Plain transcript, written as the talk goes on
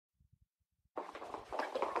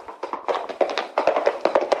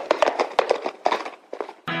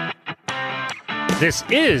This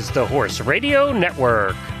is the Horse Radio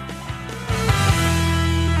Network.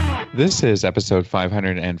 This is episode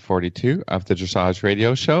 542 of the Dressage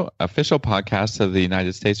Radio Show, official podcast of the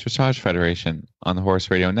United States Dressage Federation on the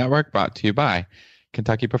Horse Radio Network, brought to you by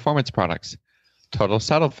Kentucky Performance Products,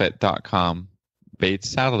 TotalSaddleFit.com,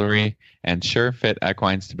 Bates Saddlery, and SureFit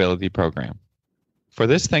Equine Stability Program. For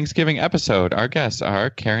this Thanksgiving episode, our guests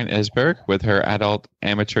are Karen Isberg with her adult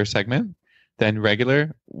amateur segment. Then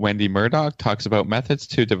regular Wendy Murdoch talks about methods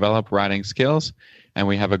to develop riding skills. And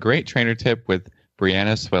we have a great trainer tip with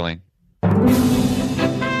Brianna Zwilling.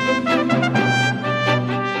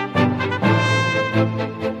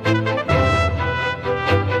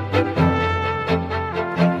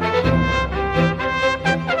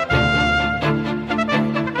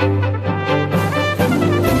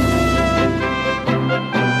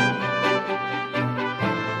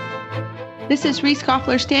 This is Reese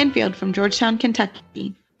Koffler-Stanfield from Georgetown,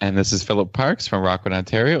 Kentucky. And this is Philip Parks from Rockwood,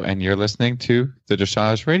 Ontario, and you're listening to the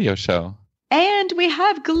Dressage Radio Show. And we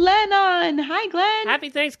have Glenn on. Hi, Glenn. Happy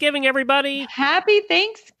Thanksgiving, everybody. Happy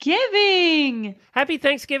Thanksgiving. Happy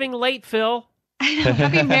Thanksgiving late, Phil. I know.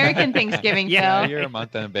 Happy American Thanksgiving, Yeah. Phil. You're a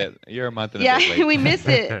month and a bit. You're a month and a bit late. We missed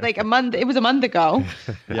it like a month. It was a month ago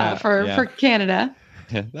for Canada.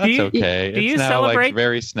 That's okay. Do you it's now celebrate? like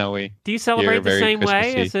very snowy. Do you celebrate Here, the very same way?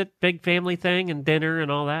 Christmassy. Is it big family thing and dinner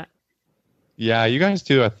and all that? Yeah, you guys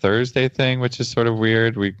do a Thursday thing, which is sort of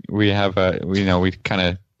weird. We have we kind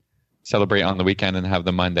of celebrate on the weekend and have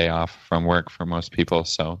the Monday off from work for most people.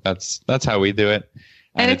 So that's how we do it.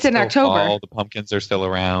 And it's in still October. Fall, the pumpkins are still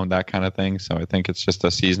around, that kind of thing. So I think it's just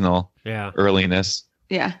a seasonal earliness.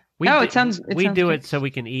 Yeah. We do good. it so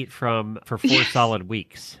we can eat for 4 solid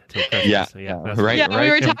weeks till Christmas. Yeah, So, right. Yeah, we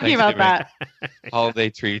were from talking about that.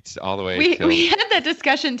 Holiday treats all the way. We had that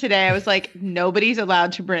discussion today. I was like, nobody's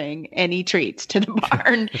allowed to bring any treats to the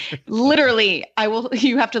barn. Literally,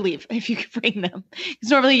 you have to leave if you can bring them.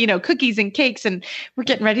 Because normally, cookies and cakes, and we're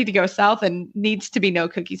getting ready to go south and needs to be no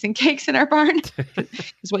cookies and cakes in our barn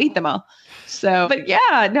because we'll eat them all. So, but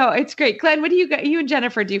yeah, no, it's great. Glenn, what do you and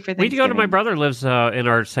Jennifer do for Thanksgiving? We go to my brother lives in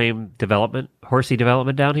our same horsey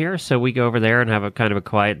development down here. So we go over there and have a kind of a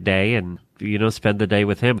quiet day and, spend the day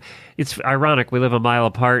with him. It's ironic. We live a mile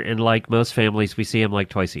apart, and like most families, we see him like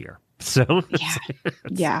twice a year. So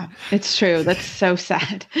yeah, it's true. That's so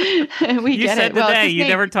sad. You said today you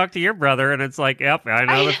never talked to your brother, and it's like, yep, I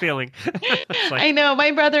know the feeling. I know my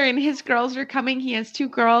brother and his girls are coming. He has 2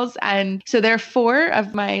 girls, and so there are 4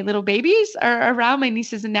 of my little babies are around, my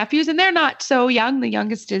nieces and nephews, and they're not so young. The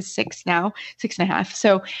youngest is 6 now, 6.5.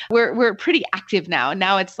 So we're pretty active now.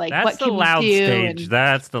 Now it's like, that's what the can loud we do? stage. And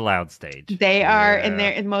that's the loud stage. they are, and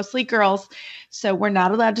they're mostly girls. So we're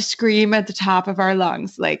not allowed to scream at the top of our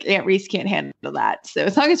lungs. Like Aunt Reese can't handle that. So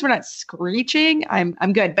as long as we're not screeching,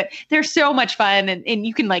 I'm good. But they're so much fun, and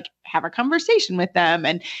you can like have a conversation with them,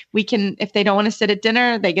 and we can, if they don't want to sit at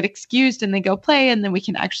dinner, they get excused and they go play, and then we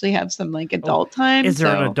can actually have some like adult time. Is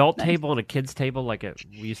there an adult table and a kids table like it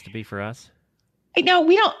used to be for us? No,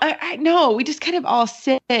 we don't. No, we just kind of all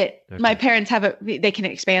sit. Okay. My parents they can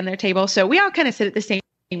expand their table, so we all kind of sit at the same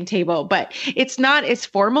table, but it's not as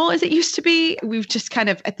formal as it used to be. We've just kind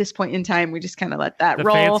of, at this point in time, we just kind of let that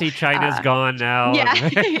roll. The fancy china's gone now. Yeah,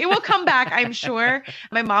 it will come back, I'm sure.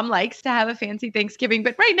 My mom likes to have a fancy Thanksgiving,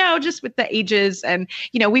 but right now, just with the ages, and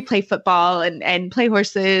we play football and play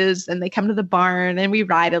horses, and they come to the barn and we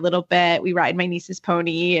ride a little bit. We ride my niece's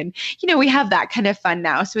pony, and we have that kind of fun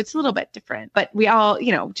now. So it's a little bit different, but we all,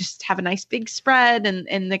 just have a nice big spread,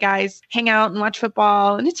 and the guys hang out and watch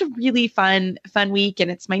football, and it's a really fun week. And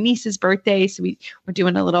it's my niece's birthday, so we're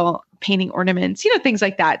doing a little painting ornaments, things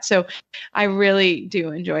like that. So I really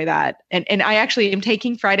do enjoy that. And I actually am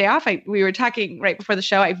taking Friday off. We were talking right before the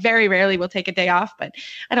show. I very rarely will take a day off, but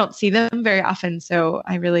I don't see them very often. So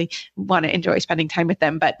I really want to enjoy spending time with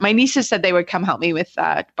them. But my nieces said they would come help me with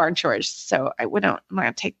barn chores. So I'm not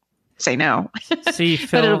going to say no. See,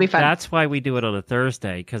 Phil, but it'll be fun. That's why we do it on a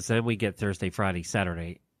Thursday, because then we get Thursday, Friday,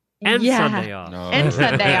 Saturday. And Sunday off. No. And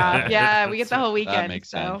Sunday off. Yeah, we get the whole weekend. That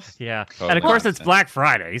makes sense. Yeah. Totally. And of course it's Black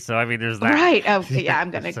Friday, so I mean there's that. Right. Oh, yeah,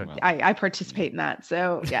 I'm going to I participate in that.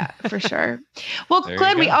 So, yeah, for sure. Well,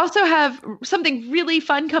 Glenn, we also have something really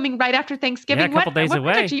fun coming right after Thanksgiving. Yeah, a couple days away.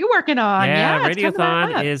 What project are you working on? Yeah,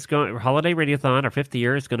 Radiothon is going, Holiday Radiothon, our 5th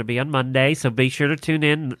year, is going to be on Monday, so be sure to tune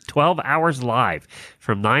in 12 hours live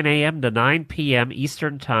from 9 a.m. to 9 p.m.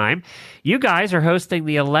 Eastern Time. You guys are hosting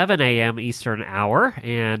the 11 a.m. Eastern hour,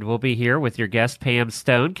 and we'll be here with your guest, Pam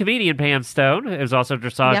Stone, comedian Pam Stone, who's also a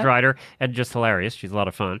dressage rider and just hilarious. She's a lot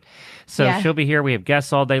of fun. So she'll be here. We have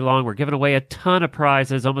guests all day long. We're giving away a ton of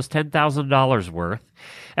prizes, almost $10,000 worth.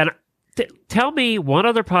 And tell me one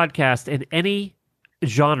other podcast in any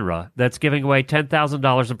genre that's giving away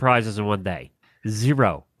 $10,000 in prizes in one day.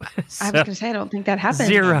 Zero. I was going to say, I don't think that happened.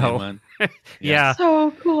 Zero. Yeah. So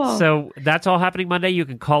cool. So that's all happening Monday. You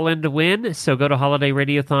can call in to win. So go to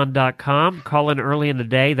holidayradiothon.com. Call in early in the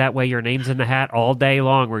day. That way your name's in the hat all day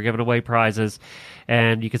long. We're giving away prizes.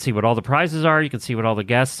 And you can see what all the prizes are. You can see what all the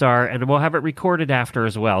guests are. And we'll have it recorded after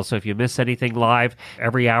as well. So if you miss anything live,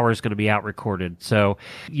 every hour is going to be out recorded. So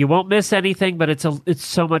you won't miss anything, but it's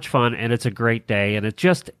so much fun and it's a great day. And it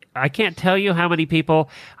just, I can't tell you how many people,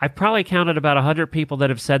 I've probably counted about 100 people that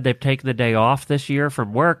have said they've taken the day off this year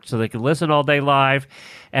from work so they can listen all day live.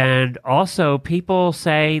 And also people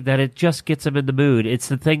say that it just gets them in the mood. It's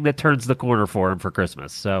the thing that turns the corner for them for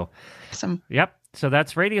Christmas. So, awesome. Yep. So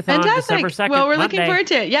that's Radiothon, December 2nd. Well, we're Monday. looking forward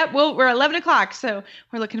to it. Yep. Well, we're 11 o'clock. So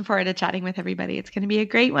we're looking forward to chatting with everybody. It's going to be a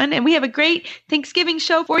great one. And we have a great Thanksgiving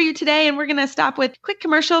show for you today. And we're going to stop with a quick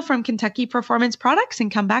commercial from Kentucky Performance Products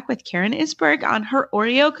and come back with Karen Isberg on her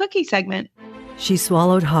Oreo cookie segment. She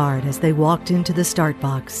swallowed hard as they walked into the start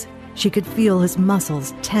box. She could feel his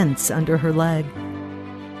muscles tense under her leg.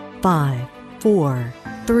 5, 4,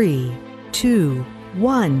 3, 2,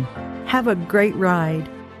 1. Have a great ride.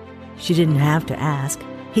 She didn't have to ask.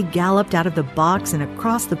 He galloped out of the box and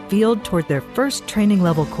across the field toward their first training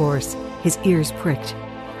level course. His ears pricked.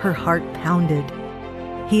 Her heart pounded.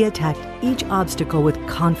 He attacked each obstacle with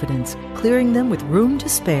confidence, clearing them with room to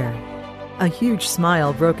spare. A huge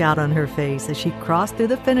smile broke out on her face as she crossed through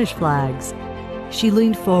the finish flags. She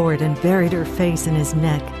leaned forward and buried her face in his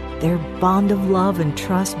neck. Their bond of love and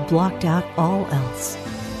trust blocked out all else.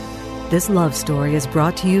 This love story is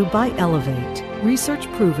brought to you by Elevate.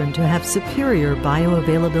 Research proven to have superior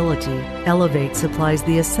bioavailability. Elevate supplies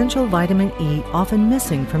the essential vitamin E often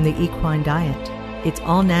missing from the equine diet. Its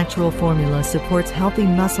all-natural formula supports healthy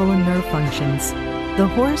muscle and nerve functions. The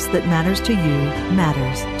horse that matters to you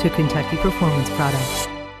matters to Kentucky Performance Products.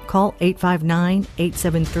 Call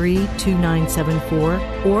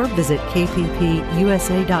 859-873-2974 or visit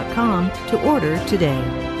kppusa.com to order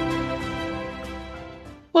today.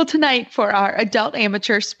 Well, tonight for our Adult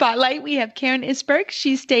Amateur Spotlight, we have Karen Isberg.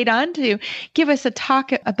 She stayed on to give us a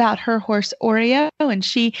talk about her horse Oreo. And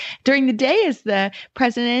she, during the day, is the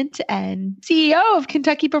president and CEO of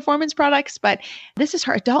Kentucky Performance Products. But this is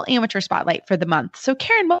her Adult Amateur Spotlight for the month. So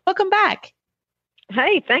Karen, welcome back.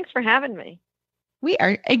 Hey, thanks for having me. We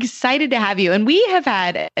are excited to have you. And we have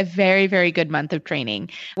had a very, very good month of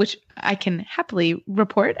training, which I can happily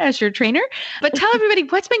report as your trainer. But tell everybody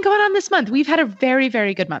what's been going on this month. We've had a very,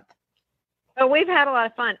 very good month. Oh, we've had a lot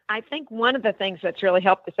of fun. I think one of the things that's really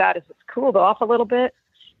helped us out is it's cooled off a little bit.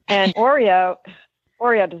 And Oreo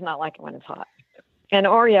does not like it when it's hot. And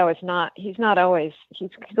Oreo is not, he's a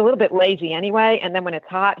little bit lazy anyway. And then when it's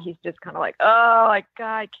hot, he's just kind of like, oh, like, God,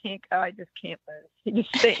 I can't go. I just can't move.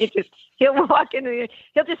 He'll walk in,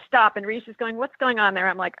 he'll just stop. And Reese is going, what's going on there?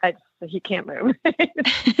 I'm like, he can't move.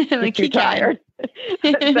 Like too tired.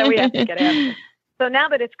 So we have to get after it. So now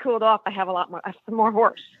that it's cooled off, I have some more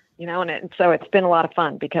horse, and so it's been a lot of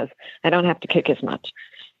fun because I don't have to kick as much.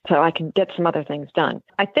 So I can get some other things done.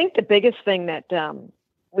 I think the biggest thing that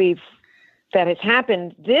that has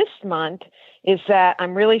happened this month is that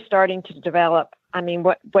I'm really starting to develop,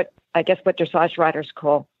 what dressage riders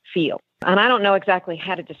call feel. And I don't know exactly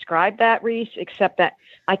how to describe that, Reese, except that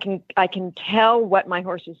I can tell what my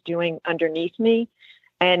horse is doing underneath me.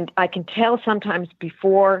 And I can tell sometimes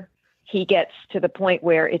before he gets to the point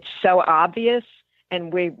where it's so obvious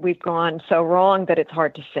and we've gone so wrong that it's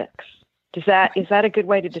hard to fix. Is that a good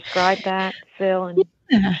way to describe that, Phil?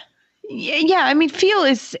 Yeah. Feel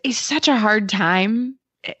is such a hard time.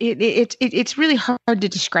 It's really hard to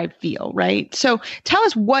describe feel, right? So tell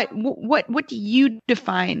us what do you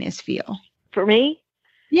define as feel? For me?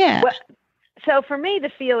 Yeah. So for me, the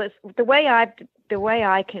feel is the way I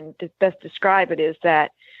can best describe it is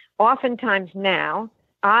that oftentimes now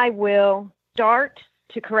I will start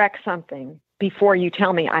to correct something before you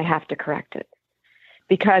tell me I have to correct it,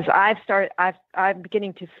 because I'm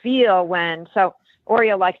beginning to feel so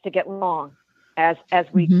Oreo likes to get long as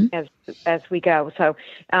we go. So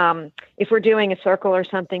if we're doing a circle or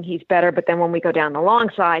something, he's better. But then when we go down the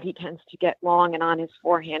long side, he tends to get long and on his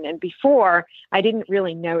forehand. And before, I didn't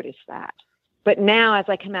really notice that. But now as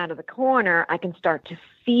I come out of the corner, I can start to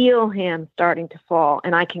feel him starting to fall.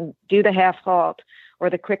 And I can do the half halt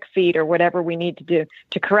or the quick feet or whatever we need to do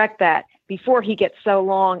to correct that before he gets so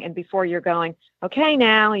long and before you're going, okay,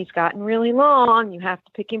 now he's gotten really long. You have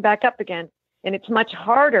to pick him back up again. And it's much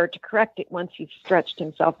harder to correct it once he's stretched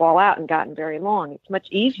himself all out and gotten very long. It's much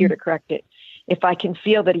easier to correct it if I can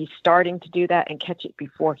feel that he's starting to do that and catch it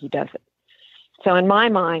before he does it. So in my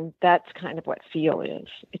mind, that's kind of what feel is.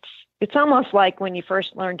 It's almost like when you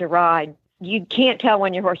first learn to ride, you can't tell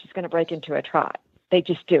when your horse is going to break into a trot. They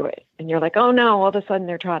just do it. And you're like, oh no, all of a sudden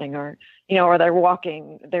they're trotting, or they're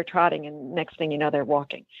walking, they're trotting, and next thing you know, they're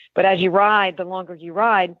walking. But as you ride, the longer you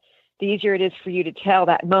ride, the easier it is for you to tell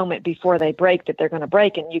that moment before they break that they're going to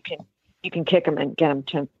break, and you can kick them and get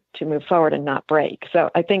them to move forward and not break. So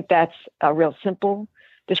I think that's a real simple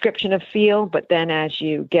description of feel. But then as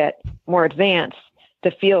you get more advanced,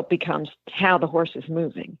 the feel becomes how the horse is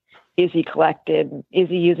moving. Is he collected? Is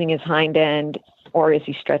he using his hind end, or is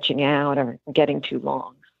he stretching out or getting too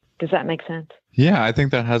long? Does that make sense? Yeah, I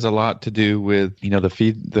think that has a lot to do with,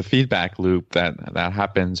 the feedback loop that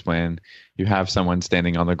happens when you have someone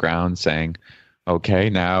standing on the ground saying, okay,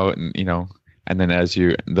 now, and then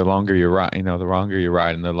the longer you ride,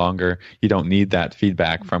 and the longer you don't need that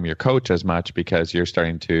feedback from your coach as much, because you're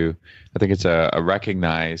starting to, I think it's a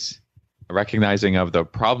recognizing of the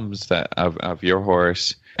problems of your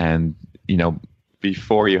horse, and,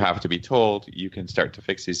 before you have to be told, you can start to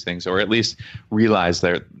fix these things, or at least realize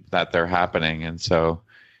that they're happening. And so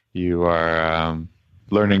you are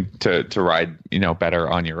learning to ride, better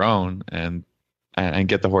on your own, and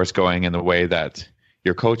get the horse going in the way that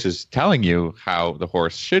your coach is telling you how the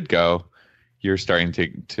horse should go. You're starting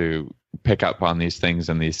to pick up on these things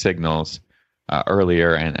and these signals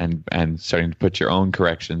earlier, and starting to put your own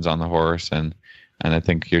corrections on the horse. And I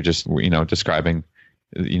think you're just, describing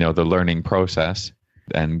the learning process,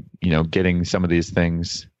 and getting some of these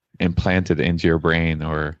things implanted into your brain,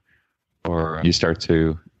 or you start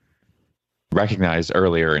to recognize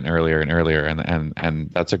earlier and earlier and earlier, and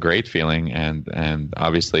that's a great feeling. And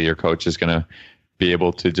obviously your coach is going to be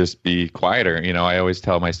able to just be quieter. I always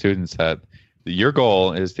tell my students that your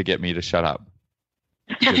goal is to get me to shut up,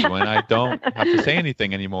 because when I don't have to say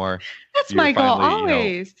anything anymore, that's my goal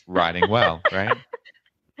always. Riding well, right?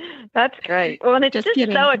 That's great. Well, and it's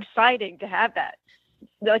just so exciting to have that.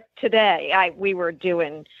 Like today, we were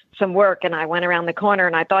doing some work, and I went around the corner,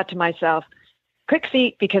 and I thought to myself, quick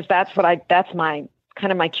seat, because that's my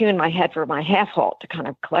kind of my cue in my head for my half halt, to kind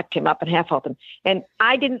of collect him up and half halt him. And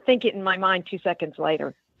I didn't think it in my mind 2 seconds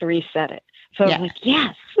later to reset it. So I was like,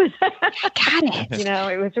 yes, I got it.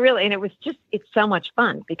 It was really, and it's so much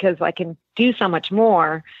fun, because I can do so much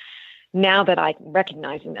more now that I'm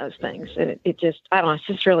recognizing those things. And it just, I don't know, it's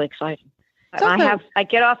just really exciting. I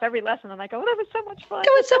get off every lesson and I go, oh, that was so much fun. It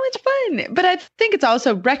was so much fun. But I think it's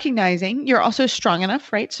also recognizing you're also strong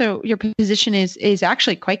enough, right? So your position is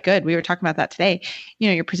actually quite good. We were talking about that today.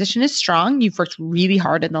 Your position is strong. You've worked really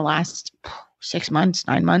hard in the last 6 months,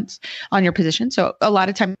 9 months on your position. So a lot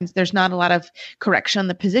of times there's not a lot of correction on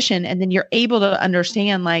the position. And then you're able to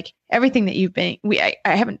understand like everything that you've been, I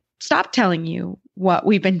haven't stopped telling you what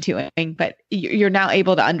we've been doing, but you're now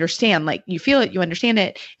able to understand, like you feel it, you understand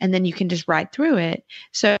it, and then you can just ride through it.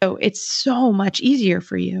 So it's so much easier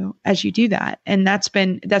for you as you do that. And that's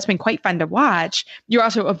been quite fun to watch. You're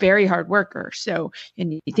also a very hard worker. So,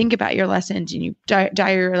 and you think about your lessons, and you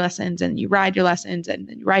diary your lessons, and you ride your lessons, and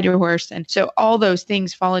then you ride your horse. And so all those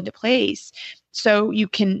things fall into place. So you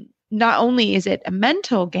can, not only is it a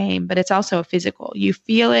mental game, but it's also a physical. You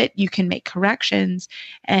feel it, you can make corrections,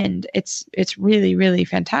 and it's really, really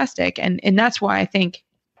fantastic. And that's why I think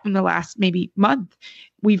in the last maybe month,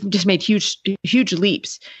 we've just made huge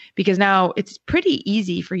leaps, because now it's pretty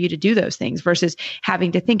easy for you to do those things versus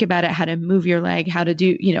having to think about it, how to move your leg, how to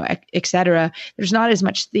do, et cetera. There's not as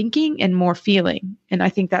much thinking and more feeling. And I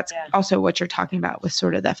think that's also what you're talking about with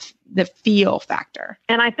sort of the feel factor.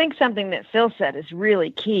 And I think something that Phil said is really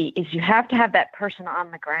key is you have to have that person on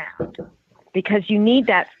the ground, because you need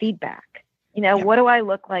that feedback. What do I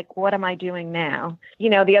look like? What am I doing now?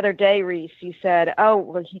 The other day, Reese, you said, oh,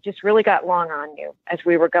 well, he just really got long on you as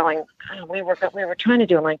we were going. We were trying to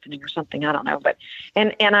do a lengthening or something. I don't know. But,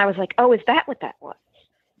 and I was like, oh, is that what that was?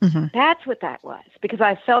 Mm-hmm. That's what that was, because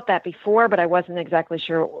I felt that before, but I wasn't exactly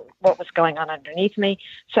sure what was going on underneath me.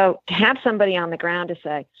 So to have somebody on the ground to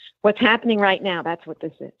say, what's happening right now, that's what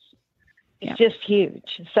this is. It's just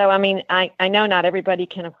huge. So, I mean, I know not everybody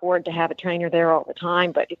can afford to have a trainer there all the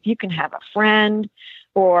time, but if you can have a friend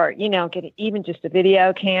or, get even just a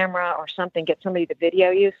video camera or something, get somebody to video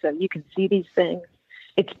you so you can see these things,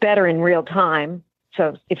 it's better in real time.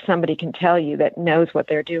 So if somebody can tell you that knows what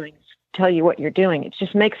they're doing, tell you what you're doing, it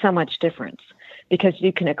just makes so much difference, because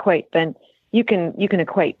you can equate, you can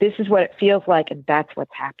equate, this is what it feels like, and that's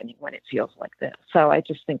what's happening when it feels like this. So I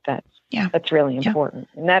just think that's really important.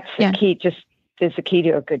 And that's the key, is the key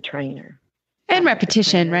to a good trainer. And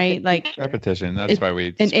repetition, right? Like repetition. That's why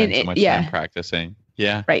we spend so much time practicing.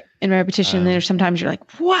 Yeah. Right. In repetition, there's sometimes you're like,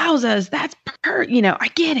 wowzers, that's I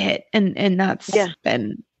get it. And that's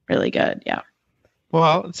been really good. Yeah.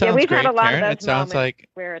 Well, it sounds we've great, had a lot Karen. of those It sounds like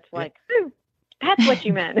where it's like, ooh, that's what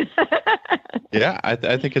you meant. Yeah, I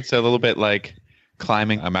think it's a little bit like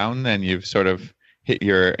climbing a mountain, and you've sort of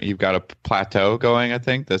you've got a plateau going. I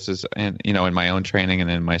think this is, in my own training and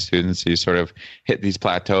in my students, you sort of hit these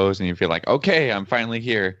plateaus, and you feel like, okay, I'm finally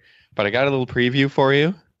here. But I got a little preview for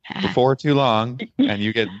you before too long, and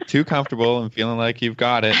you get too comfortable and feeling like you've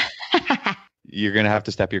got it. You're gonna have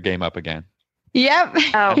to step your game up again. Yep.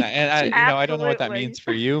 And I don't know what that means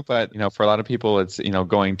for you, but for a lot of people, it's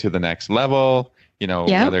going to the next level.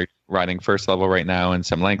 Whether riding first level right now and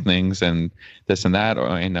some lengthenings and this and that,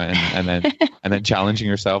 and then challenging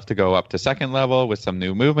yourself to go up to second level with some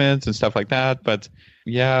new movements and stuff like that. But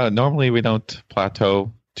yeah, normally we don't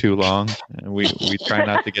plateau too long. We try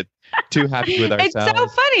not to get too happy with ourselves. It's so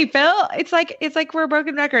funny, Phil. It's like we're a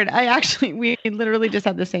broken record. We literally just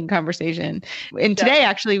had the same conversation. And today,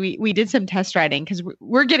 actually, we did some test riding because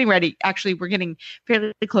we're getting ready. Actually, we're getting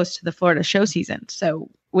fairly close to the Florida show season. So,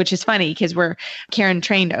 which is funny because Karen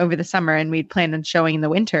trained over the summer and we'd planned on showing in the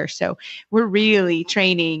winter. So we're really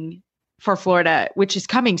training for Florida, which is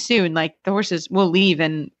coming soon. Like the horses will leave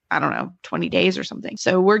in, I don't know, 20 days or something.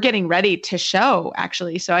 So we're getting ready to show,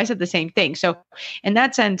 actually. So I said the same thing. So in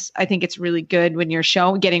that sense, I think it's really good when you're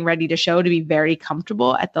getting ready to show, to be very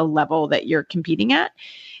comfortable at the level that you're competing at.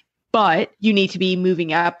 But you need to be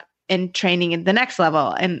moving up and training at the next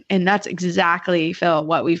level. And that's exactly, Phil,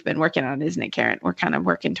 what we've been working on, isn't it, Karen? We're kind of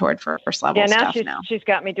working toward for first level stuff now. She's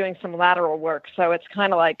got me doing some lateral work. So it's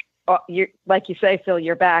kind of like, like you say, Phil,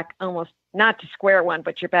 you're back almost not to square one,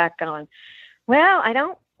 but you're back on, well,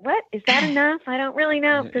 what is that enough? I don't really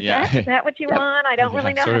know. Is that what you want? I don't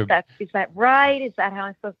really know. Is that right? Is that how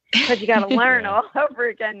I'm supposed to? Because you got to learn all over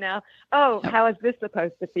again now. Oh, how is this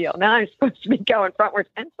supposed to feel? Now I'm supposed to be going frontwards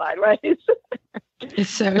and sideways.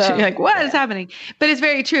 It's so true. Like, what is happening? But it's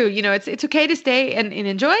very true. It's okay to stay and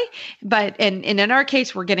enjoy, but and in our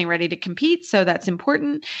case, we're getting ready to compete, so that's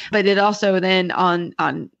important. But it also then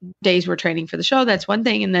on days we're training for the show, that's one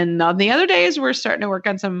thing, and then on the other days we're starting to work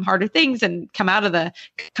on some harder things and come out of the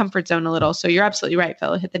comfort zone a little. So you're absolutely right,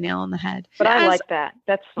 Phil. Hit the nail on the head. But I like that.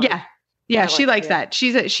 That's fun. Yeah. She likes that.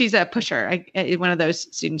 She's a pusher. One of those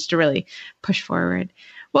students to really push forward.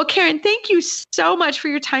 Well, Karen, thank you so much for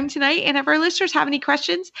your time tonight. And if our listeners have any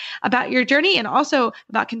questions about your journey and also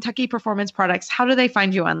about Kentucky Performance Products, how do they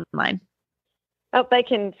find you online? Oh, they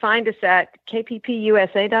can find us at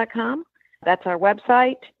kppusa.com. That's our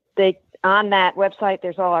website. On that website,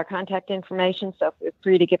 there's all our contact information, so feel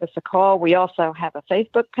free to give us a call. We also have a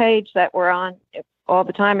Facebook page that we're on all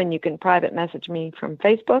the time, and you can private message me from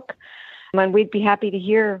Facebook. And we'd be happy to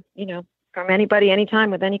hear, from anybody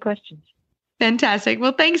anytime with any questions. Fantastic.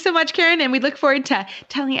 Well, thanks so much, Karen. And we look forward to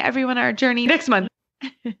telling everyone our journey next month.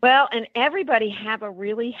 Well, and everybody have a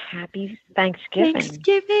really happy Thanksgiving.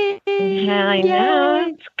 I Yay. know.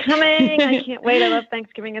 It's coming. I can't wait. I love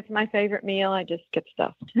Thanksgiving. It's my favorite meal. I just get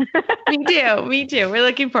stuffed. Me too. We're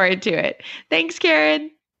looking forward to it. Thanks,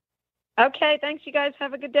 Karen. Okay. Thanks, you guys.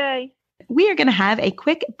 Have a good day. We are going to have a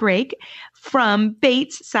quick break from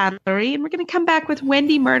Bates Saddlery, and we're going to come back with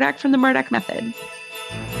Wendy Murdoch from the Murdoch Method.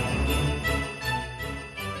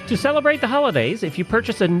 To celebrate the holidays, if you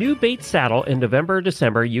purchase a new Bates saddle in November or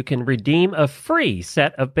December, you can redeem a free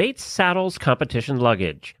set of Bates Saddles competition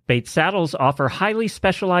luggage. Bates Saddles offer highly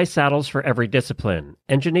specialized saddles for every discipline,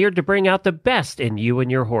 engineered to bring out the best in you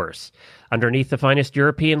and your horse. Underneath the finest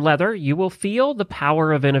European leather, you will feel the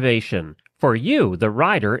power of innovation. For you, the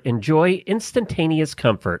rider, enjoy instantaneous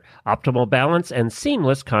comfort, optimal balance, and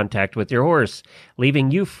seamless contact with your horse,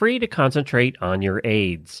 leaving you free to concentrate on your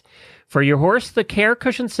aids. For your horse, the Care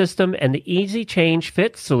Cushion System and the Easy Change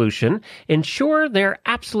Fit solution ensure their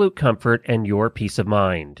absolute comfort and your peace of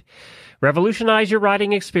mind. Revolutionize your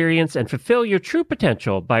riding experience and fulfill your true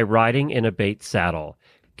potential by riding in a Bates saddle.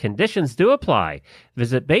 Conditions do apply.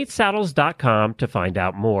 Visit BatesSaddles.com to find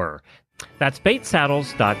out more. That's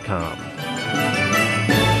BatesSaddles.com.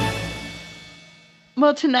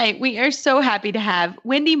 Well, tonight we are so happy to have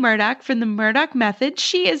Wendy Murdoch from the Murdoch Method.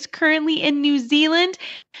 She is currently in New Zealand.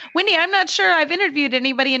 Wendy, I'm not sure I've interviewed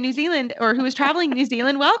anybody in New Zealand or who is traveling to New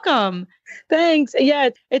Zealand. Welcome. Thanks. Yeah,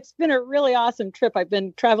 it's been a really awesome trip. I've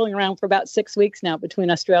been traveling around for about 6 weeks now between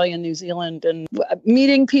Australia and New Zealand and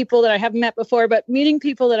meeting people that I haven't met before, but meeting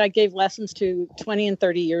people that I gave lessons to 20 and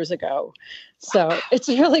 30 years ago. So It's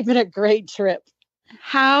really been a great trip.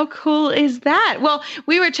 How cool is that? Well,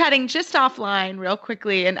 we were chatting just offline real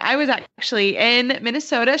quickly, and I was actually in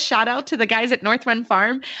Minnesota. Shout out to the guys at North Run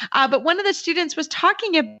Farm. But one of the students was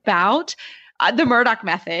talking about the Murdoch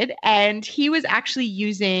method, and he was actually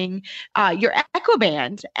using your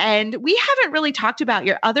EquiBand. And we haven't really talked about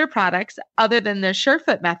your other products other than the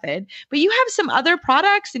Surefoot method, but you have some other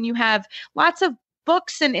products, and you have lots of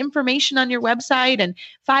books and information on your website and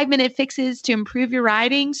 5-minute fixes to improve your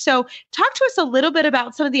riding. So talk to us a little bit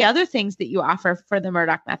about some of the other things that you offer for the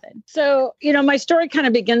Murdoch method. So, my story kind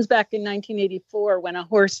of begins back in 1984 when a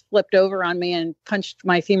horse flipped over on me and punched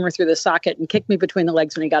my femur through the socket and kicked me between the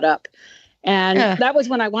legs when he got up. And that was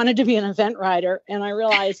when I wanted to be an event rider. And I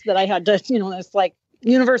realized that I had to, this like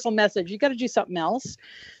universal message, you got to do something else.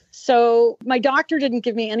 So my doctor didn't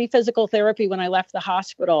give me any physical therapy when I left the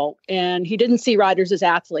hospital, and he didn't see riders as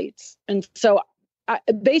athletes. And so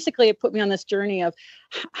basically it put me on this journey of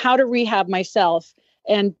how to rehab myself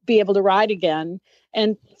and be able to ride again.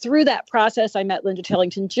 And through that process, I met Linda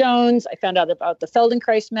Tellington-Jones. I found out about the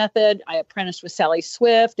Feldenkrais method. I apprenticed with Sally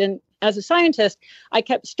Swift. And as a scientist, I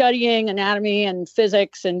kept studying anatomy and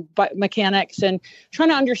physics and mechanics and trying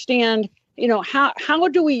to understand, how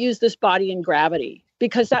do we use this body in gravity?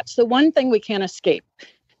 Because that's the one thing we can't escape.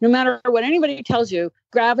 No matter what anybody tells you,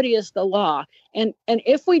 gravity is the law. And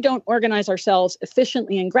if we don't organize ourselves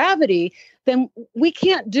efficiently in gravity, then we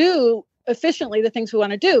can't do efficiently the things we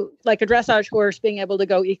want to do, like a dressage horse being able to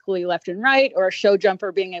go equally left and right, or a show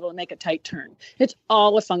jumper being able to make a tight turn. It's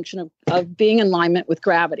all a function of being in alignment with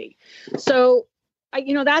gravity. So,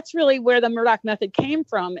 that's really where the Murdoch method came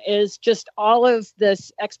from, is just all of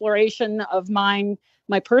this exploration of my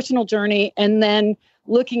personal journey, and then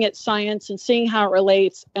looking at science and seeing how it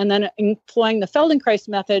relates, and then employing the Feldenkrais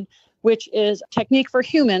method, which is a technique for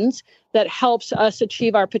humans that helps us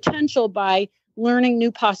achieve our potential by learning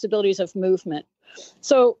new possibilities of movement.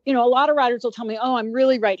 So, a lot of riders will tell me, oh, I'm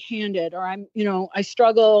really right-handed, or I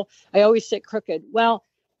struggle, I always sit crooked. Well,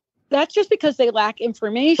 that's just because they lack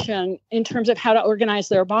information in terms of how to organize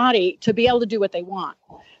their body to be able to do what they want.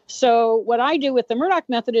 So what I do with the Murdoch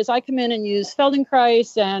method is I come in and use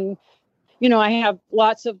Feldenkrais, and I have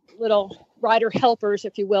lots of little rider helpers,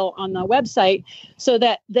 if you will, on the website so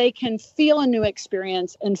that they can feel a new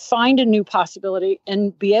experience and find a new possibility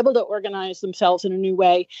and be able to organize themselves in a new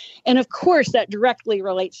way. And of course, that directly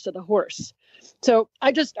relates to the horse. So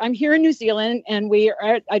I'm here in New Zealand, and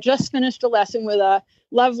I just finished a lesson with a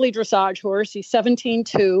lovely dressage horse. He's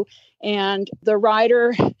 17.2, and the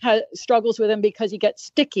rider struggles with him because he gets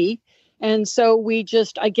sticky. And so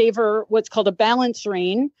I gave her what's called a balance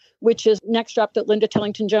rein, which is neck strap that Linda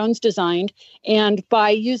Tellington-Jones designed. And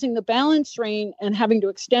by using the balance rein and having to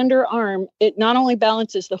extend her arm, it not only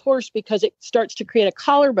balances the horse because it starts to create a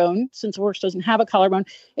collarbone. Since the horse doesn't have a collarbone,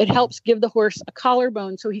 it helps give the horse a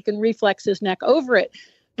collarbone so he can reflex his neck over it.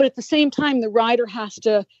 But at the same time, the rider has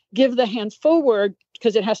to give the hand forward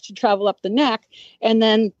because it has to travel up the neck. And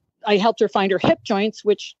then I helped her find her hip joints,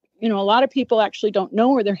 which a lot of people actually don't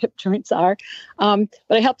know where their hip joints are. But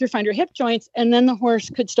I helped her find her hip joints, and then the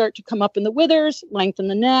horse could start to come up in the withers, lengthen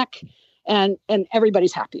the neck, and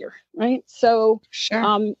everybody's happier, right? So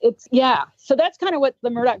sure. So that's kind of what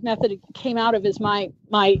the Murdoch method came out of, is my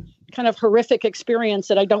kind of horrific experience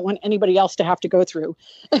that I don't want anybody else to have to go through.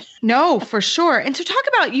 No, for sure. And so talk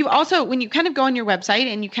about, you also, when you kind of go on your website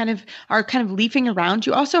and you kind of are kind of leafing around,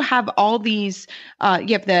 you also have all these,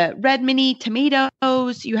 you have the red mini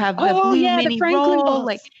tomatoes, you have the blue mini roll,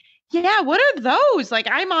 balls. What are those? Like,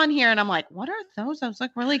 I'm on here and I'm like, what are those? I was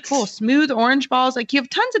like, really cool. Smooth orange balls. Like, you have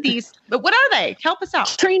tons of these, but what are they? Help us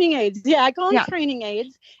out. Training aids. Yeah, I call them training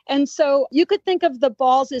aids. And so you could think of the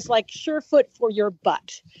balls as like Surefoot for your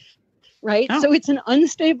butt. Right. Oh. So it's an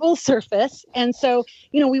unstable surface. And so,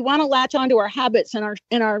 we want to latch onto our habits, and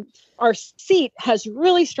our seat has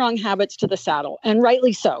really strong habits to the saddle, and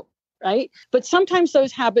rightly so. Right. But sometimes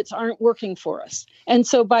those habits aren't working for us. And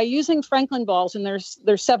so by using Franklin balls, and there's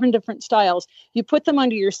 7 different styles, you put them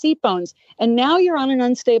under your seat bones, and now you're on an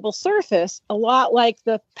unstable surface, a lot like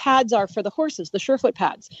the pads are for the horses, the Surefoot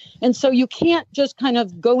pads. And so you can't just kind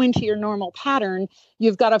of go into your normal pattern.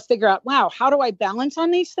 You've got to figure out, wow, how do I balance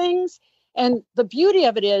on these things? And the beauty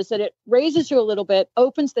of it is that it raises you a little bit,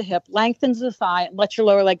 opens the hip, lengthens the thigh, and lets your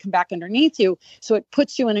lower leg come back underneath you. So it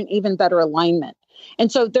puts you in an even better alignment. And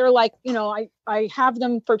so they're like, I have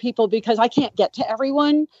them for people because I can't get to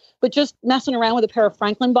everyone, but just messing around with a pair of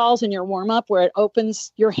Franklin balls in your warm up, where it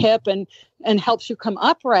opens your hip and helps you come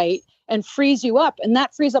upright and frees you up. And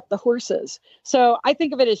that frees up the horses. So I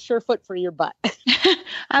think of it as Surefoot for your butt.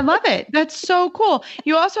 I love it. That's so cool.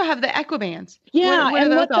 You also have the EquiBands. Yeah. What are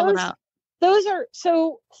those all about? Those are,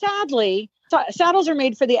 so sadly, saddles are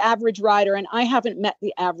made for the average rider, and I haven't met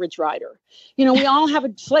the average rider. We all have a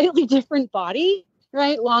slightly different body,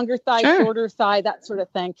 right? Longer thigh, shorter thigh, that sort of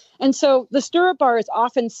thing. And so the stirrup bar is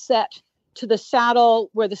often set to the saddle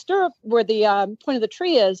where the stirrup, where the point of the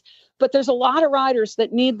tree is. But there's a lot of riders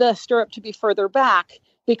that need the stirrup to be further back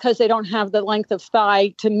because they don't have the length of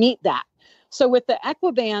thigh to meet that. So with the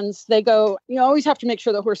equibands, they go, you always have to make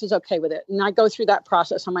sure the horse is okay with it. And I go through that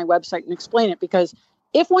process on my website and explain it, because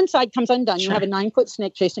if one side comes undone, you have a 9-foot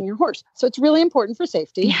snake chasing your horse. So it's really important for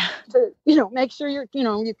safety to, make sure you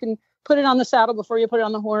can put it on the saddle before you put it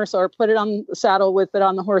on the horse, or put it on the saddle with it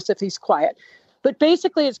on the horse if he's quiet. But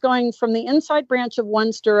basically it's going from the inside branch of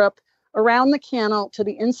one stirrup around the cantle to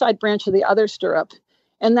the inside branch of the other stirrup.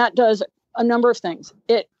 And that does a number of things.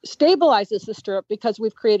 It stabilizes the stirrup because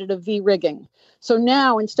we've created a V rigging. So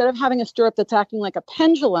now, instead of having a stirrup that's acting like a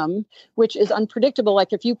pendulum, which is unpredictable,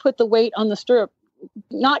 like if you put the weight on the stirrup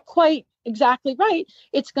not quite exactly right,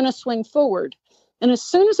 it's going to swing forward. And as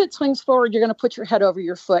soon as it swings forward, you're going to put your head over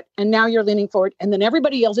your foot, and now you're leaning forward, and then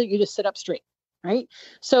everybody yells at you to sit up straight, right?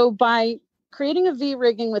 So by creating a V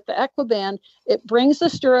rigging with the equiband, it brings the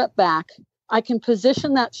stirrup back. I can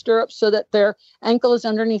position that stirrup so that their ankle is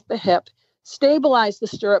underneath the hip, stabilize the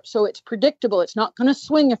stirrup so it's predictable. It's not going to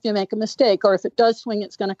swing if you make a mistake, or if it does swing,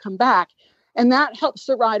 it's going to come back. And that helps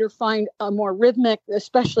the rider find a more rhythmic,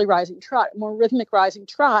 especially rising trot, more rhythmic rising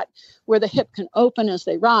trot where the hip can open as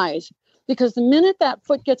they rise. Because the minute that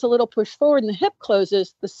foot gets a little pushed forward and the hip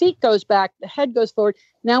closes, the seat goes back, the head goes forward.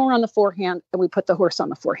 Now we're on the forehand, and we put the horse on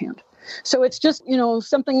the forehand. So it's just,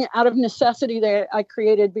 something out of necessity that I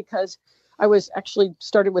created, because I was actually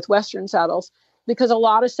started with Western saddles, because a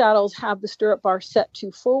lot of saddles have the stirrup bar set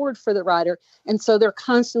too forward for the rider. And so they're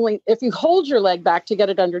constantly, if you hold your leg back to get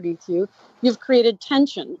it underneath you, you've created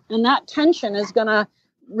tension. And that tension is going to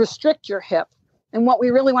restrict your hip. And what we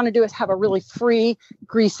really want to do is have a really free,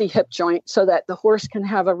 greasy hip joint so that the horse can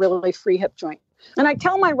have a really free hip joint. And I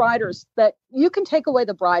tell my riders that you can take away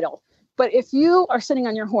the bridle, but if you are sitting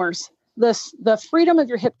on your horse, the freedom of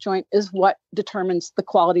your hip joint is what determines the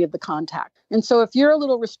quality of the contact. And so if you're a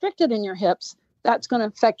little restricted in your hips, that's going to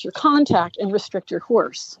affect your contact and restrict your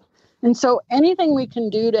horse. And so anything we can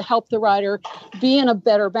do to help the rider be in a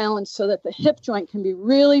better balance so that the hip joint can be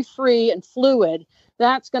really free and fluid,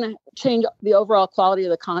 that's going to change the overall quality of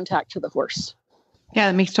the contact to the horse. Yeah,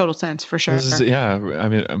 that makes total sense for sure.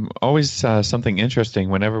 Always something interesting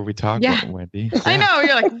whenever we talk, Wendy. I know,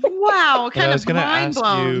 you're like, wow, I was going to ask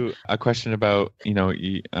you a question about,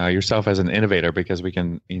 yourself as an innovator, because we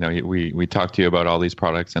can, we talk to you about all these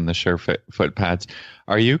products and the SureFit foot pads.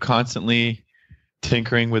 Are you constantly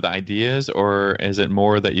tinkering with ideas, or is it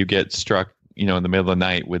more that you get struck, in the middle of the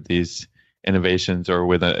night with these innovations, or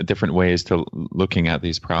with different ways to looking at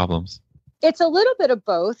these problems? It's a little bit of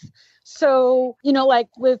both. So, like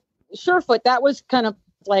with SureFoot, that was kind of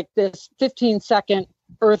like this 15-second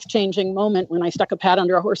earth-changing moment when I stuck a pad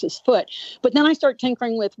under a horse's foot. But then I start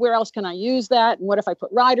tinkering with where else can I use that? And what if I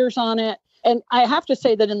put riders on it? And I have to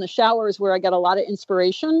say that in the showers where I get a lot of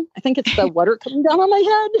inspiration, I think it's the water coming down on my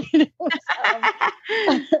head.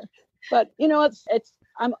 But,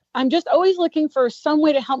 I'm just always looking for some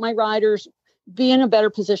way to help my riders be in a better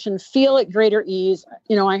position, feel at greater ease.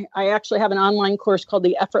 I actually have an online course called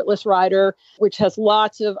The Effortless Rider, which has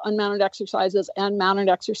lots of unmounted exercises and mounted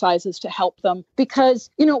exercises to help them. Because,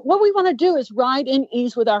 what we want to do is ride in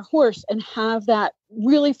ease with our horse and have that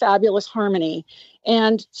really fabulous harmony.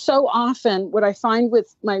 And so often what I find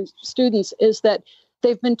with my students is that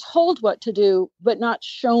they've been told what to do, but not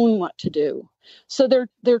shown what to do. So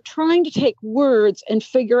they're trying to take words and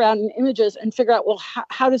figure out images and figure out, well,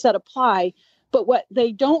 how does that apply? But what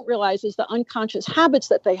they don't realize is the unconscious habits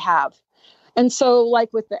that they have. And so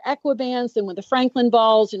like with the equibands and with the Franklin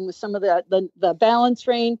balls and with some of the balance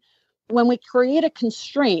rein, when we create a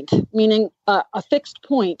constraint, meaning a fixed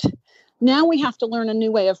point, now we have to learn a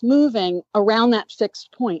new way of moving around that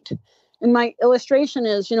fixed point. And my illustration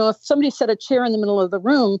is, if somebody set a chair in the middle of the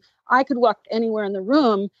room, I could walk anywhere in the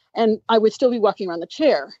room and I would still be walking around the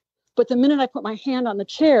chair. But the minute I put my hand on the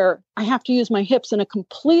chair, I have to use my hips in a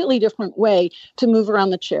completely different way to move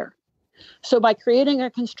around the chair. So by creating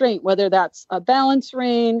a constraint, whether that's a balance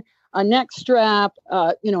rein, a neck strap,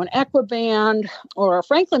 an equiband, or a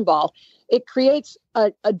Franklin ball, it creates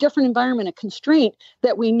a different environment, a constraint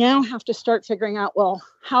that we now have to start figuring out, well,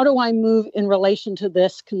 how do I move in relation to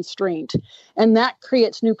this constraint? And that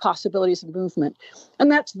creates new possibilities of movement. And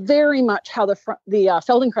that's very much how the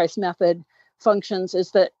Feldenkrais method functions,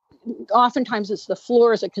 is that oftentimes it's the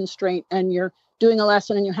floor as a constraint, and you're doing a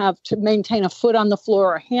lesson and you have to maintain a foot on the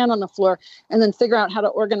floor or a hand on the floor, and then figure out how to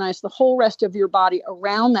organize the whole rest of your body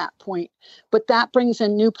around that point. But that brings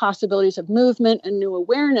in new possibilities of movement and new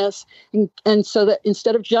awareness. And so that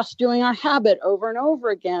instead of just doing our habit over and over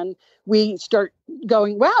again, we start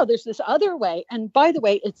going, wow, there's this other way. And by the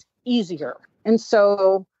way, it's easier. And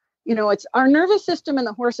so, it's our nervous system, and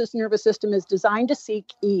the horse's nervous system is designed to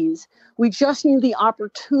seek ease. We just need the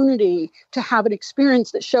opportunity to have an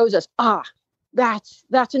experience that shows us,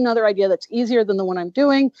 that's another idea that's easier than the one I'm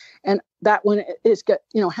doing. And that one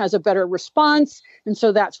has a better response. And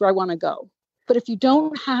so that's where I want to go. But if you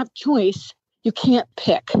don't have choice, you can't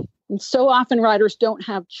pick. And so often riders don't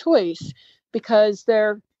have choice because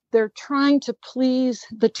they're trying to please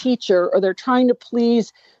the teacher, or they're trying to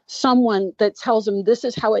please someone that tells them this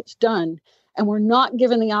is how it's done. And we're not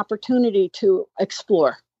given the opportunity to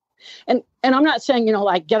explore. And I'm not saying,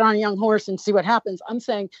 get on a young horse and see what happens. I'm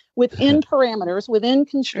saying within parameters, within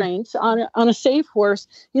constraints, on a safe horse,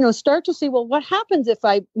 start to see, well, what happens if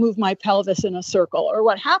I move my pelvis in a circle? Or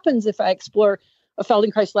what happens if I explore a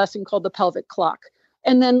Feldenkrais lesson called the pelvic clock?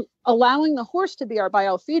 And then allowing the horse to be our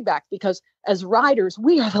biofeedback, because as riders,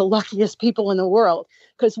 we are the luckiest people in the world,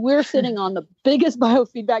 because we're sitting on the biggest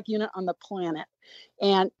biofeedback unit on the planet.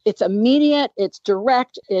 And it's immediate, it's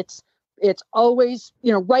direct, it's always,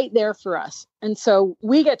 right there for us. And so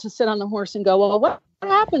we get to sit on the horse and go, well, what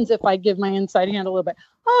happens if I give my inside hand a little bit?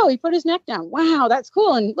 Oh, he put his neck down. Wow, that's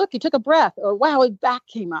cool. And look, he took a breath. Or wow, his back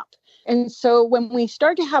came up. And so when we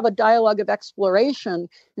start to have a dialogue of exploration,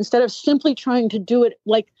 instead of simply trying to do it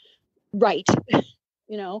right,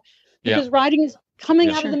 because riding is coming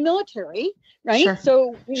out of the military, right? Sure.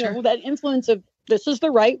 So, that influence of this is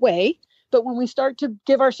the right way. But when we start to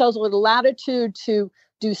give ourselves a little latitude to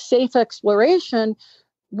do safe exploration,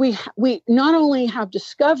 we not only have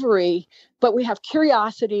discovery, but we have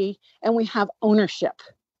curiosity and we have ownership.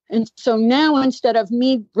 And so now, instead of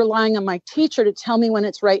me relying on my teacher to tell me when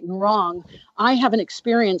it's right and wrong, I have an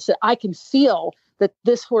experience that I can feel that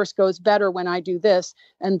this horse goes better when I do this,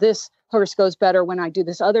 and this horse goes better when I do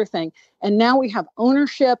this other thing. And now we have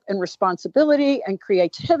ownership and responsibility and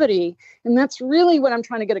creativity. And that's really what I'm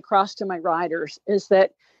trying to get across to my riders, is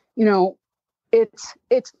that,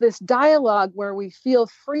 it's this dialogue where we feel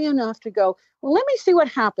free enough to go, well, let me see what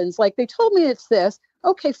happens. Like, they told me it's this.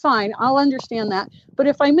 Okay, fine. I'll understand that. But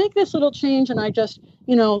if I make this little change and I just,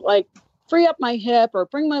 free up my hip or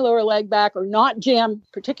bring my lower leg back, or not jam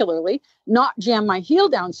my heel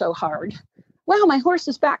down so hard, wow, my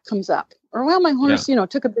horse's back comes up. Or wow, my horse,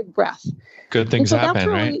 took a big breath. Good things happen,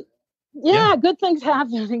 right? Good things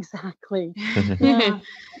happen. Exactly. Yeah.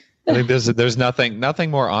 I think there's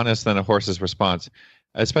nothing more honest than a horse's response,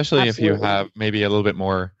 especially Absolutely. If you have maybe a little bit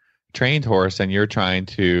more trained horse and you're trying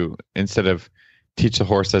to, instead of teach the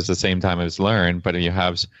horse at the same time as learn, but you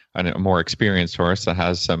have a more experienced horse that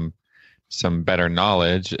has some better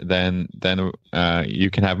knowledge, then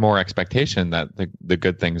you can have more expectation that the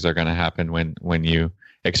good things are going to happen when you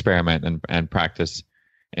experiment and practice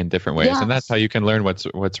in different ways. Yes. And that's how you can learn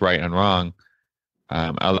what's right and wrong.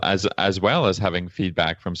 As well as having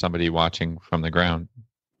feedback from somebody watching from the ground.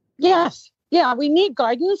 Yes. Yeah. We need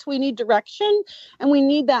guidance. We need direction. And we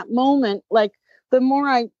need that moment. Like, the more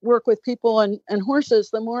I work with people and horses,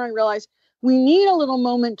 the more I realize we need a little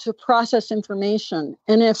moment to process information.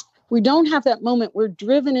 And if we don't have that moment, we're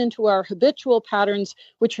driven into our habitual patterns,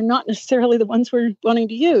 which are not necessarily the ones we're wanting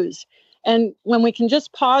to use. And when we can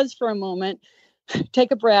just pause for a moment,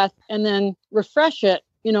 take a breath, and then refresh it,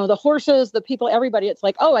 the horses, the people, everybody, it's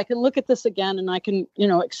like, oh, I can look at this again and I can,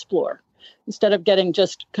 explore, instead of getting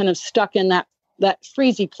just kind of stuck in that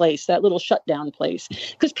freezy place, that little shutdown place,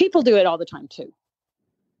 because people do it all the time too.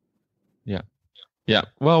 Yeah. Yeah.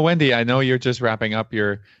 Well, Wendy, I know you're just wrapping up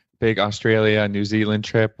your big Australia, New Zealand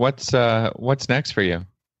trip. What's next for you?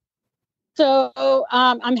 So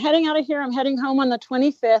I'm heading out of here. I'm heading home on the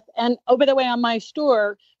 25th. And by the way, on my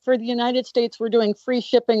store for the United States, we're doing free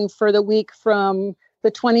shipping for the week from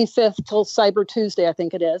the 25th till Cyber Tuesday, I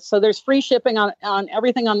think it is. So there's free shipping on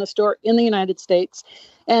everything on the store in the United States.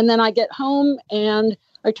 And then I get home and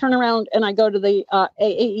I turn around and I go to the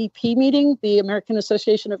AAEP meeting, the American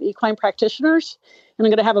Association of Equine Practitioners. And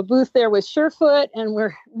I'm going to have a booth there with Surefoot. And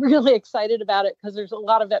we're really excited about it because there's a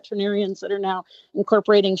lot of veterinarians that are now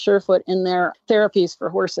incorporating Surefoot in their therapies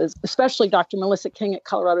for horses, especially Dr. Melissa King at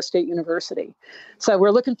Colorado State University. So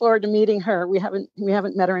we're looking forward to meeting her. We haven't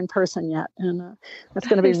met her in person yet. And that's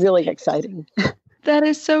going to be really exciting. That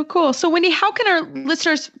is so cool. So Wendy, how can our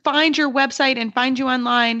listeners find your website and find you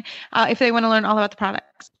online if they want to learn all about the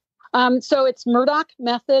products? So it's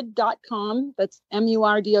murdochmethod.com. That's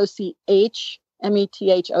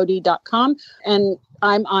MurdochMethod.com. And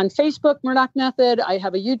I'm on Facebook, Murdoch Method. I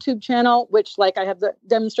have a YouTube channel, which I have the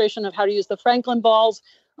demonstration of how to use the Franklin balls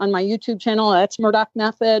on my YouTube channel. That's Murdoch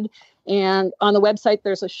Method. And on the website,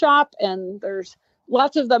 there's a shop and there's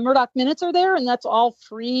lots of the Murdoch minutes are there. And that's all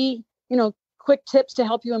free, quick tips to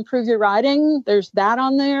help you improve your riding. There's that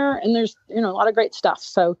on there, and there's a lot of great stuff.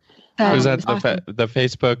 So is that awesome. the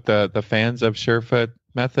Facebook, the fans of Surefoot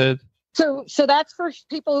method? So that's for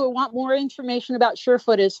people who want more information about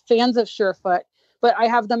Surefoot, is fans of Surefoot. But I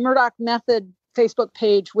have the Murdoch Method Facebook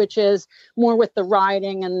page, which is more with the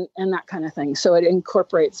riding and that kind of thing. So it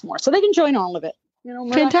incorporates more. So they can join all of it.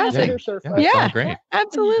 Murdoch Fantastic. Method or Surefoot. Yeah, great.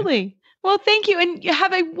 Absolutely. Well, thank you. And you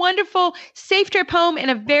have a wonderful, safe trip home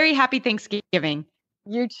and a very happy Thanksgiving.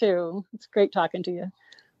 You too. It's great talking to you.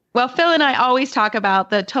 Well, Phil and I always talk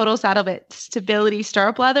about the Total Saddle Fit Stability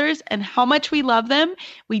stirrup leathers and how much we love them.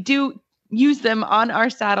 We do use them on our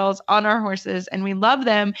saddles, on our horses, and we love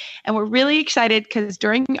them. And we're really excited because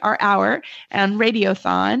during our hour on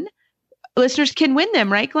Radiothon, listeners can win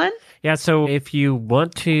them, right, Glenn? Yeah, so if you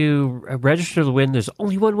want to register to win, there's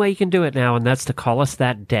only one way you can do it now, and that's to call us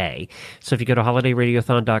that day. So if you go to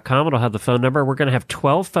holidayradiothon.com, it'll have the phone number. We're going to have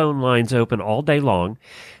 12 phone lines open all day long.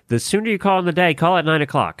 The sooner you call in the day, call at 9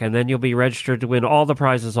 o'clock, and then you'll be registered to win all the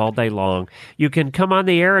prizes all day long. You can come on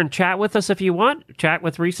the air and chat with us if you want, chat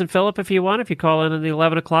with Reese and Phillip if you want, if you call in the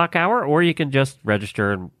 11 o'clock hour, or you can just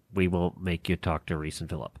register and we won't make you talk to Reese and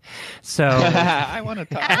Phillip. So I want to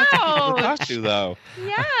talk. To talk to though.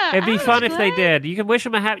 Yeah. it'd be fun if they did. You can wish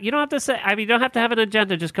them you don't have to say. I mean, you don't have to have an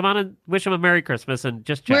agenda. Just come on and wish them a Merry Christmas and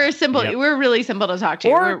just chat. We're simple. Yep. We're really simple to talk to.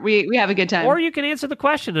 Or- We have a good time. Or you can answer the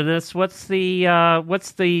question, and it's what's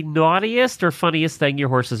the naughtiest or funniest thing your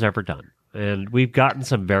horse has ever done? And we've gotten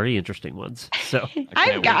some very interesting ones. So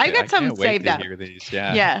I've got some saved up.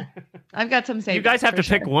 Yeah. I've got some saved. you guys have to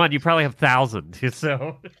pick one. You probably have thousands.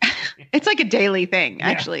 So It's like a daily thing,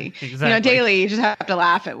 actually. exactly. Daily you just have to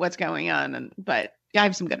laugh at what's going on. But I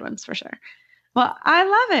have some good ones for sure. Well, I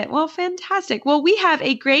love it. Well, fantastic. Well, we have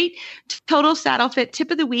a great Total Saddle Fit tip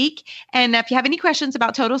of the week. And if you have any questions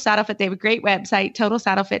about Total Saddle Fit, they have a great website,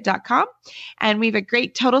 totalsaddlefit.com. And we have a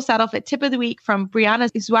great Total Saddle Fit tip of the week from Brianna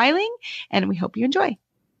Zwilling. And we hope you enjoy.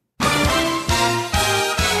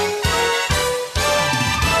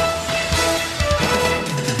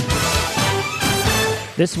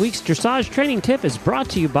 this week's dressage training tip is brought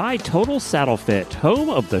to you by Total Saddle Fit, home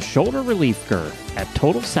of the shoulder relief girth at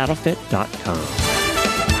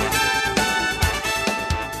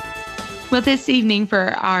totalsaddlefit.com. Well, this evening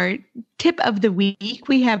for our tip of the week,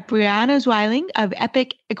 we have Brianna Zwilling of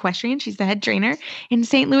Epic Equestrian. She's the head trainer in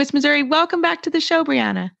St. Louis, Missouri. Welcome back to the show,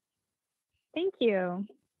 Brianna. Thank you.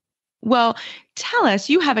 Well, tell us,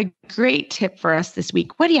 you have a great tip for us this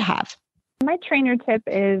week. What do you have? My trainer tip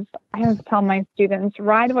is I always tell my students,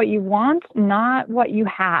 ride what you want, not what you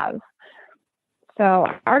have. So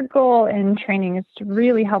our goal in training is to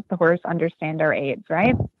really help the horse understand our aids,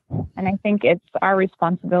 right? And I think it's our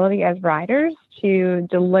responsibility as riders to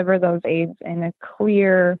deliver those aids in a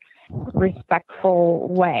clear, respectful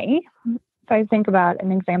way. So I think about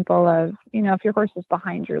an example of, if your horse is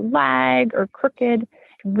behind your leg or crooked,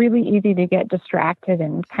 it's really easy to get distracted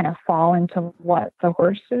and kind of fall into what the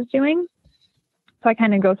horse is doing. So I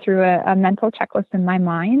kind of go through a mental checklist in my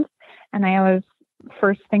mind. And I always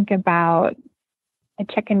first think about, I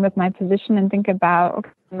check in with my position and think about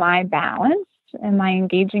my balance. Am I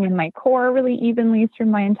engaging in my core really evenly through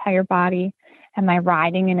my entire body? Am I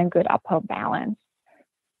riding in a good uphill balance?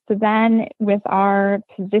 So then with our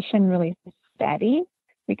position really steady,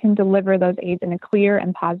 we can deliver those aids in a clear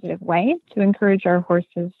and positive way to encourage our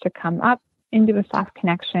horses to come up into a soft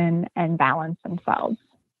connection and balance themselves.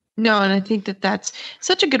 No, and I think that that's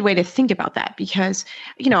such a good way to think about that because,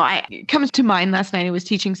 it comes to mind last night. I was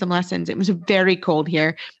teaching some lessons. It was very cold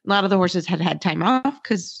here. A lot of the horses had time off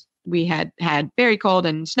because we had very cold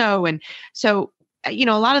and snow. And so, a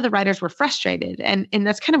lot of the riders were frustrated. And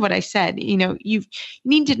that's kind of what I said. You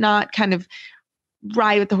need to not kind of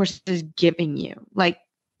ride what the horse is giving you. Like,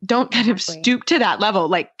 don't kind of stoop to that level.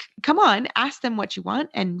 Like, come on, ask them what you want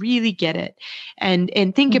and really get it. And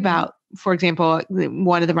think about, for example,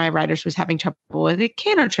 one of my riders was having trouble with a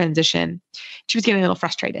canter transition. She was getting a little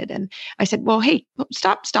frustrated. And I said, well, hey,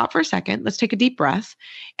 stop for a second. Let's take a deep breath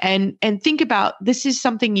and think about, this is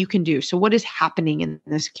something you can do. So what is happening in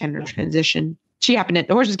this canter transition? The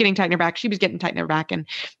horse was getting tight in her back. She was getting tight in her back. And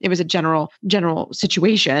it was a general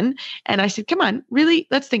situation. And I said, come on, really,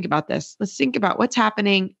 let's think about this. Let's think about what's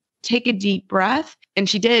happening. Take a deep breath. And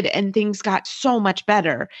she did. And things got so much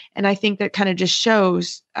better. And I think that kind of just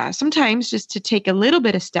shows sometimes just to take a little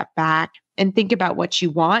bit of step back and think about what you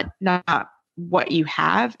want, not what you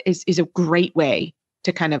have is a great way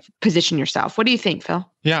to kind of position yourself. What do you think, Phil?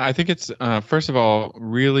 Yeah, I think it's, first of all,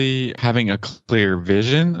 really having a clear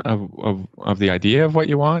vision of the idea of what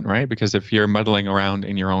you want, right? Because if you're muddling around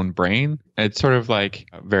in your own brain, it's sort of like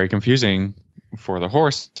very confusing for the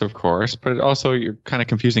horse, of course, but also you're kind of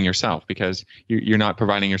confusing yourself because you're not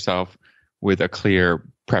providing yourself with a clear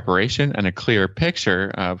preparation and a clear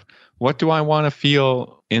picture of what do I want to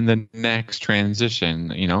feel in the next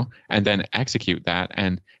transition, and then execute that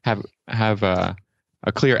and have a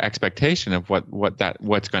clear expectation of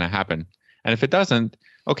what's going to happen. And if it doesn't,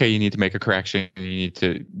 okay, you need to make a correction. You need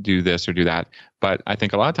to do this or do that. But I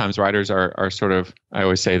think a lot of times riders are sort of, I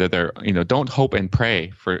always say that they're, don't hope and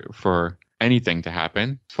pray for anything to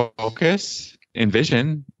happen. Focus,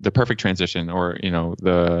 envision the perfect transition or,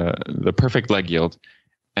 the perfect leg yield,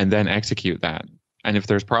 and then execute that. And if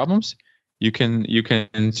there's problems, you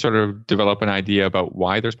can sort of develop an idea about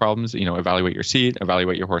why there's problems, evaluate your seat,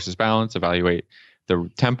 evaluate your horse's balance, evaluate the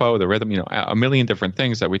tempo, the rhythm, a million different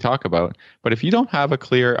things that we talk about. But if you don't have a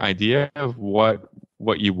clear idea of what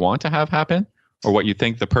you want to have happen or what you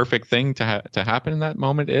think the perfect thing to happen in that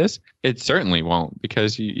moment is, it certainly won't,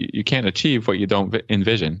 because you can't achieve what you don't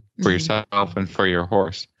envision for yourself and for your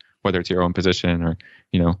horse, whether it's your own position or,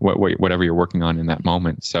 whatever you're working on in that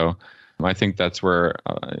moment. So I think that's where,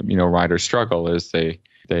 riders struggle is they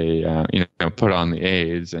put on the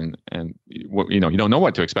aids and you don't know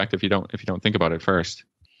what to expect if you don't think about it first.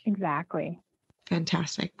 Exactly.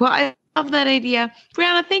 Fantastic. Well, I love that idea.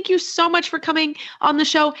 Brianna, thank you so much for coming on the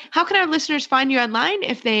show. How can our listeners find you online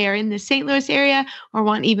if they are in the St. Louis area or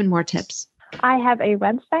want even more tips? I have a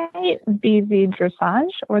website, BZ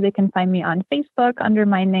Dressage, or they can find me on Facebook under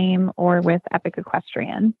my name or with Epic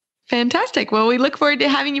Equestrian. Fantastic. Well, we look forward to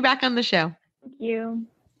having you back on the show. Thank you.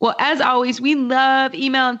 Well, as always, we love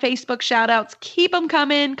email and Facebook shout outs. Keep them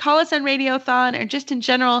coming. Call us on Radiothon or just in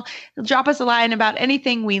general. Drop us a line about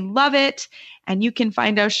anything. We love it. And you can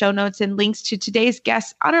find our show notes and links to today's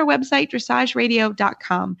guests on our website,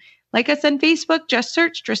 dressageradio.com. Like us on Facebook, just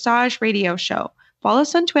search Dressage Radio Show. Follow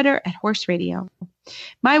us on Twitter at Horse Radio.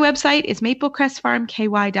 My website is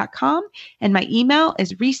maplecrestfarmky.com and my email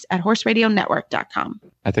is reese@horseradionetwork.com.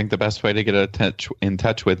 I think the best way to get in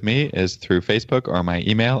touch with me is through Facebook, or my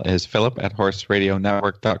email is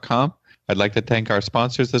philip@horseradionetwork.com. I'd like to thank our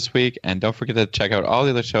sponsors this week, and don't forget to check out all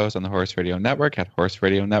the other shows on the Horse Radio Network at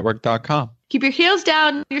horseradionetwork.com. Keep your heels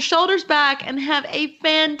down, your shoulders back, and have a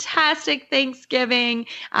fantastic Thanksgiving.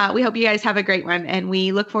 We hope you guys have a great one, and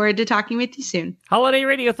we look forward to talking with you soon.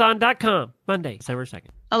 HolidayRadiothon.com, Monday, December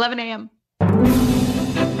 2nd. 11 a.m.